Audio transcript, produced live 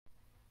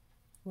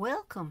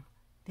Welcome!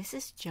 This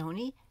is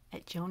Joanie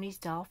at Joanie's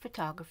Doll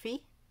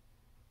Photography,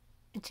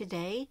 and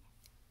today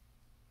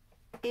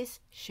is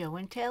Show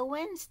and Tell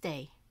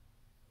Wednesday.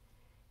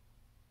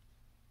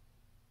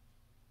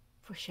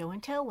 For Show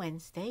and Tell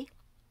Wednesday,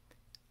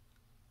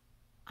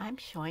 I'm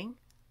showing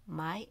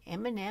my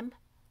M&M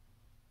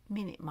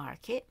Minute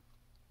Market.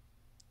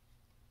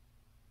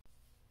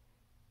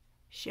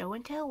 Show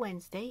and Tell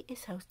Wednesday is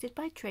hosted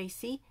by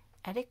Tracy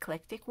at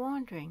Eclectic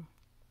Wandering.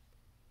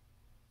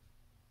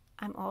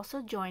 I'm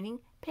also joining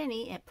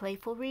Penny at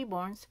Playful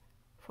Reborns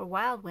for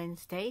Wild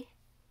Wednesday,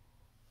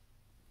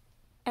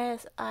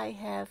 as I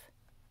have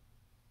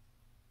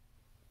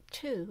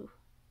two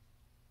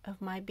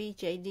of my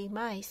BJD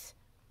mice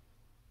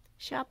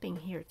shopping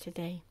here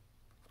today.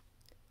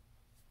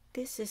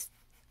 This is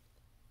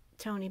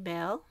Tony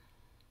Bell,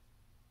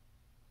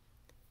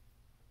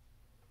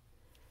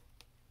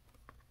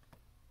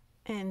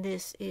 and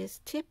this is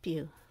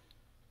Tipu.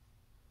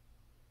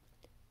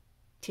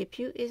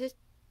 Tipu is a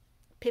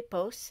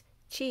Pippos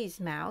cheese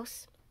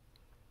mouse,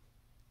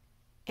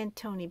 and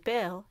Tony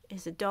Bell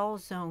is a Doll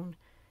Zone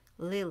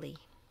Lily.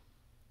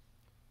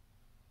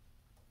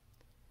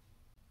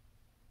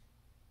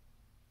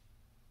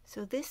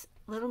 So this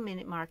little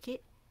minute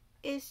market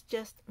is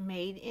just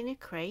made in a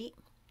crate.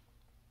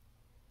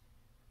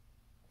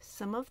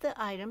 Some of the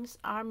items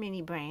are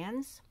mini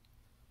brands.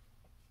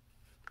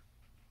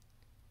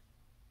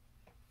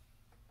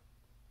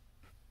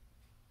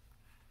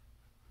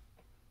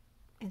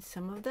 And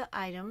some of the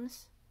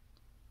items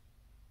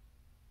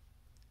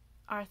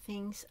are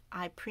things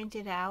I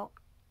printed out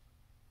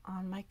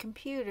on my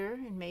computer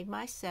and made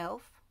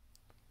myself.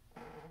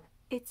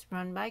 It's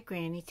run by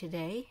Granny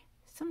today.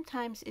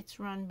 Sometimes it's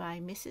run by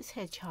Mrs.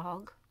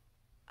 Hedgehog.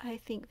 I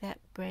think that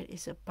bread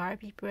is a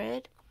Barbie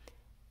bread.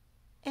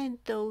 And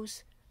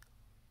those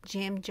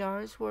jam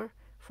jars were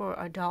for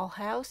a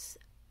dollhouse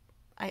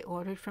I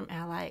ordered from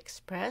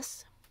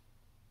AliExpress.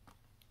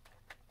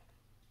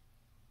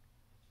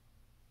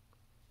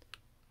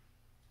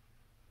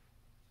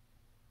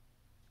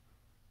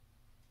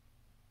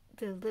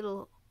 The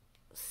little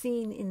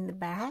scene in the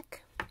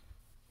back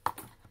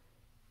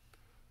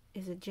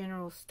is a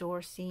general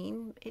store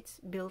scene. It's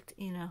built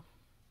in a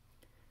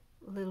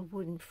little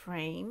wooden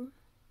frame.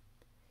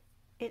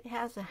 It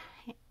has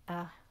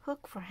a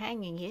hook for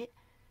hanging it,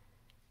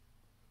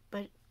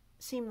 but it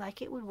seemed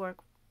like it would work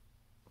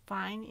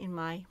fine in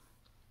my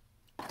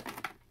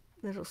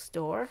little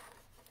store.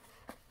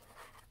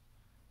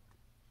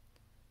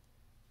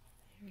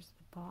 Here's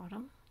the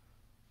bottom.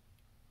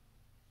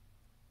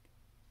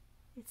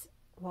 It's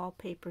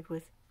wallpapered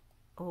with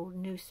old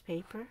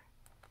newspaper,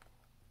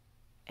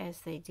 as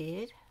they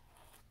did.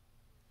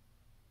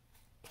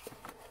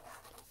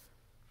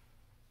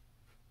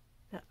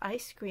 The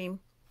ice cream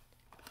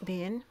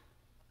bin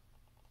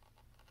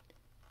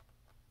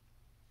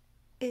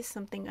is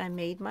something I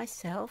made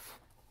myself,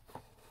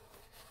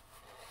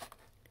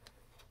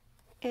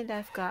 and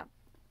I've got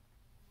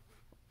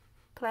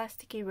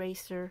plastic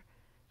eraser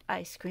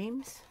ice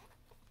creams.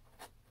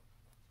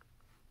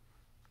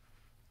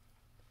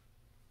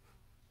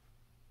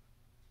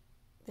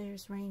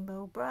 There's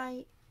Rainbow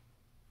Bright.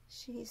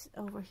 She's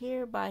over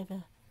here by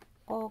the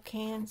oil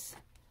cans.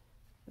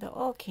 The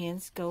oil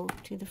cans go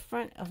to the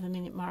front of the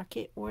minute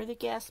market where the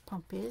gas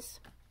pump is.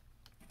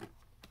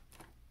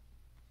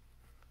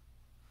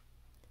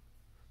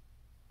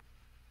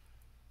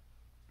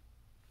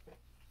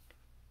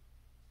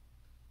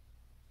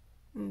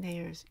 And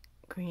there's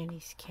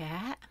Granny's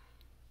cat.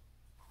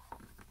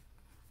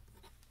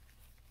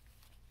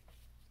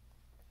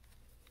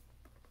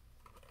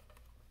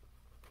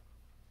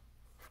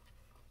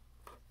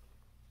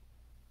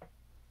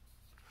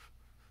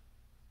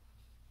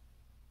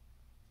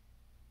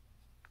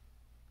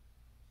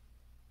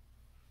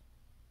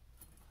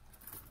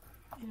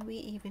 And we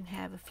even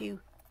have a few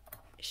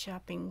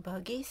shopping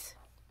buggies.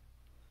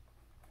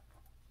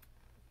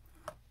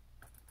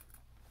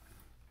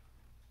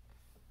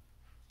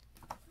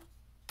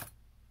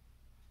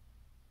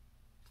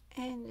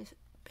 And this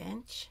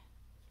bench.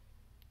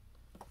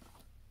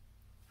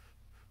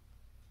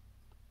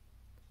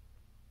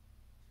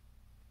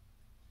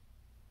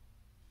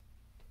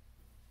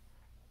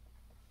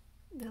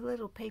 The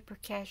little paper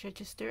cash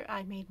register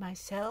I made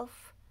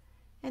myself,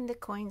 and the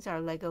coins are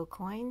Lego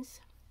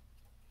coins.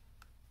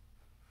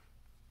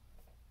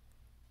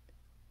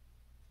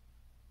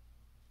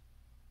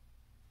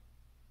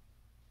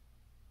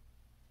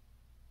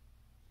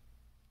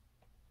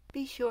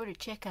 Be sure to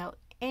check out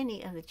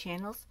any of the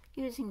channels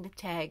using the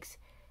tags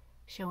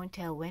Show and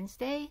Tell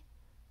Wednesday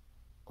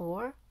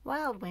or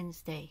Wild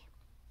Wednesday.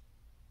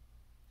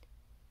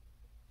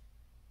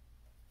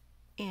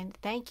 And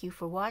thank you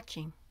for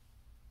watching.